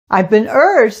I've been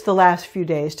urged the last few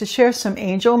days to share some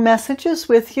angel messages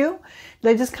with you.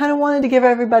 I just kind of wanted to give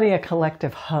everybody a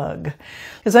collective hug.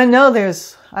 Because I know there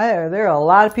are a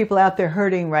lot of people out there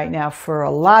hurting right now for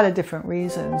a lot of different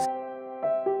reasons.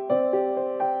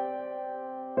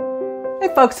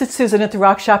 Hey folks, it's Susan at the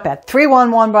Rock Shop at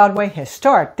 311 Broadway,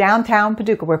 historic downtown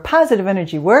Paducah, where positive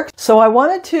energy works. So I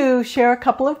wanted to share a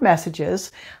couple of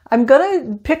messages. I'm going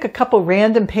to pick a couple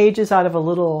random pages out of a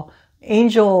little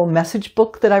angel message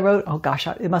book that I wrote. Oh gosh,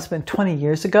 it must have been 20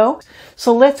 years ago.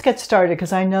 So let's get started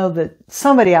because I know that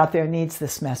somebody out there needs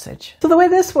this message. So the way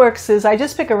this works is I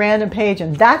just pick a random page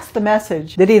and that's the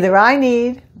message that either I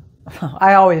need,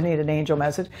 I always need an angel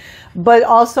message, but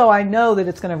also I know that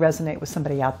it's going to resonate with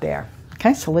somebody out there.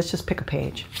 Okay, so let's just pick a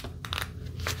page.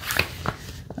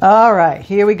 All right,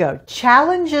 here we go.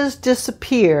 Challenges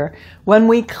disappear when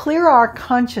we clear our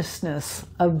consciousness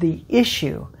of the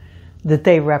issue that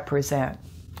they represent.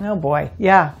 Oh boy,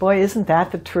 yeah, boy, isn't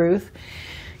that the truth?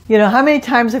 You know, how many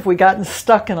times have we gotten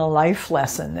stuck in a life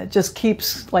lesson that just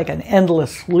keeps like an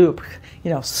endless loop,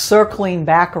 you know, circling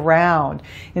back around,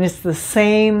 and it's the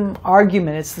same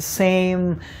argument, it's the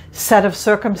same set of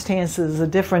circumstances, a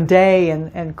different day,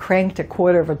 and cranked a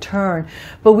quarter of a turn,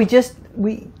 but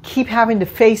we keep having to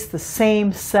face the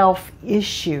same self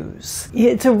issues.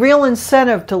 It's a real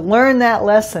incentive to learn that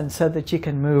lesson so that you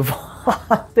can move on.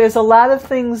 There's a lot of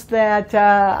things that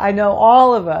I know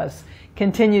all of us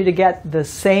continue to get the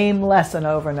same lesson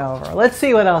over and over. Let's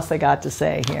see what else they got to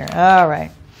say here. All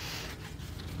right.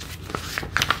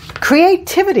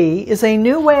 Creativity is a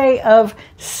new way of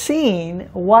seeing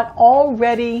what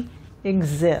already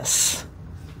exists.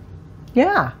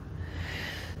 Yeah.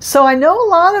 So I know a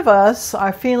lot of us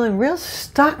are feeling real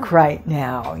stuck right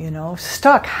now, you know,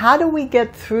 stuck. How do we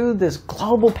get through this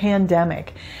global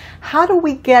pandemic? How do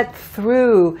we get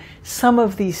through some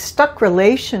of these stuck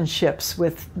relationships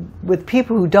with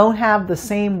people who don't have the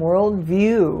same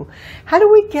worldview? How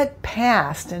do we get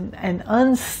past and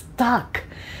unstuck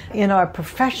in our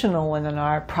professional and in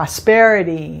our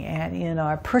prosperity and in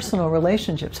our personal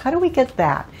relationships? How do we get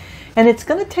that? And it's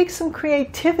going to take some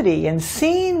creativity, and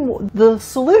seeing the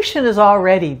solution is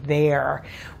already there.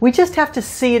 We just have to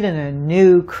see it in a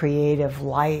new creative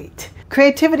light.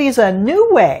 Creativity is a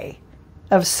new way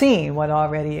of seeing what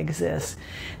already exists.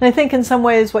 And I think in some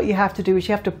ways what you have to do is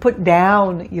you have to put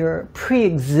down your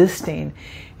pre-existing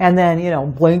and then, you know,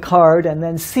 blink hard and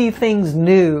then see things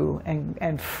new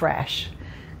and fresh.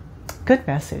 Good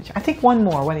message. I think one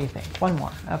more. What do you think? One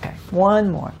more. Okay.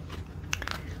 One more.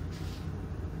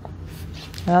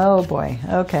 Oh boy.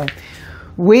 Okay.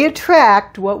 We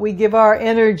attract what we give our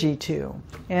energy to.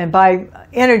 And by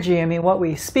energy, I mean what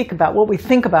we speak about, what we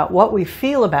think about, what we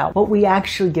feel about, what we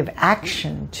actually give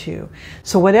action to.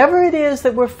 So whatever it is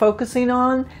that we're focusing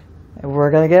on, we're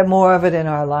going to get more of it in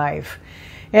our life.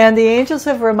 And the angels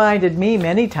have reminded me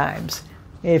many times,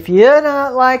 if you're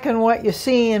not liking what you're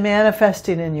seeing and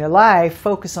manifesting in your life,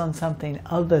 focus on something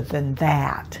other than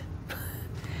that.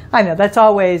 I know that's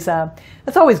always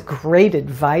great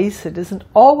advice. It isn't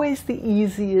always the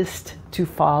easiest to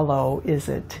follow, is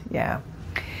it? Yeah.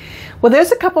 Well,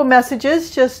 there's a couple messages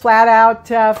just flat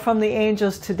out from the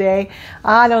angels today.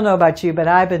 I don't know about you, but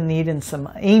I've been needing some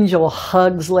angel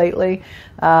hugs lately.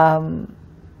 You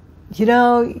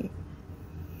know,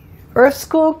 Earth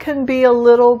School can be a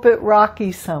little bit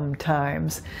rocky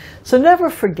sometimes. So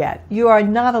never forget, you are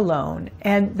not alone.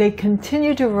 And they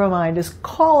continue to remind us,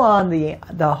 call on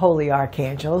the holy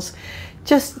archangels.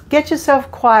 Just get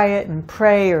yourself quiet and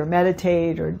pray or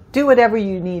meditate or do whatever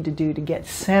you need to do to get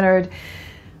centered.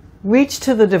 Reach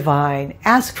to the divine.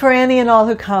 Ask for any and all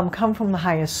who come from the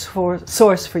highest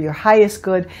source for your highest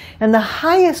good and the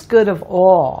highest good of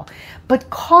all. But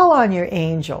call on your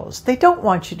angels. They don't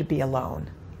want you to be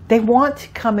alone. They want to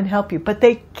come and help you, but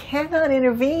they cannot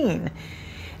intervene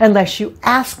unless you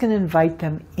ask and invite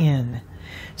them in.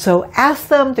 So ask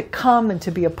them to come and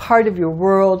to be a part of your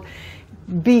world.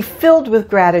 Be filled with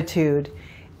gratitude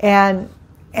and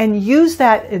use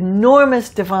that enormous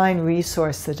divine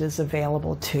resource that is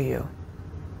available to you.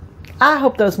 I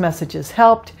hope those messages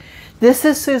helped. This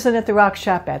is Susan at the Rock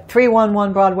Shop at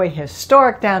 311 Broadway,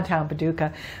 historic downtown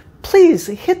Paducah. Please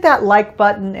hit that like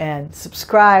button and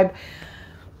subscribe.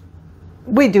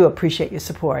 We do appreciate your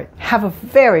support. Have a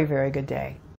very, very good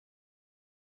day.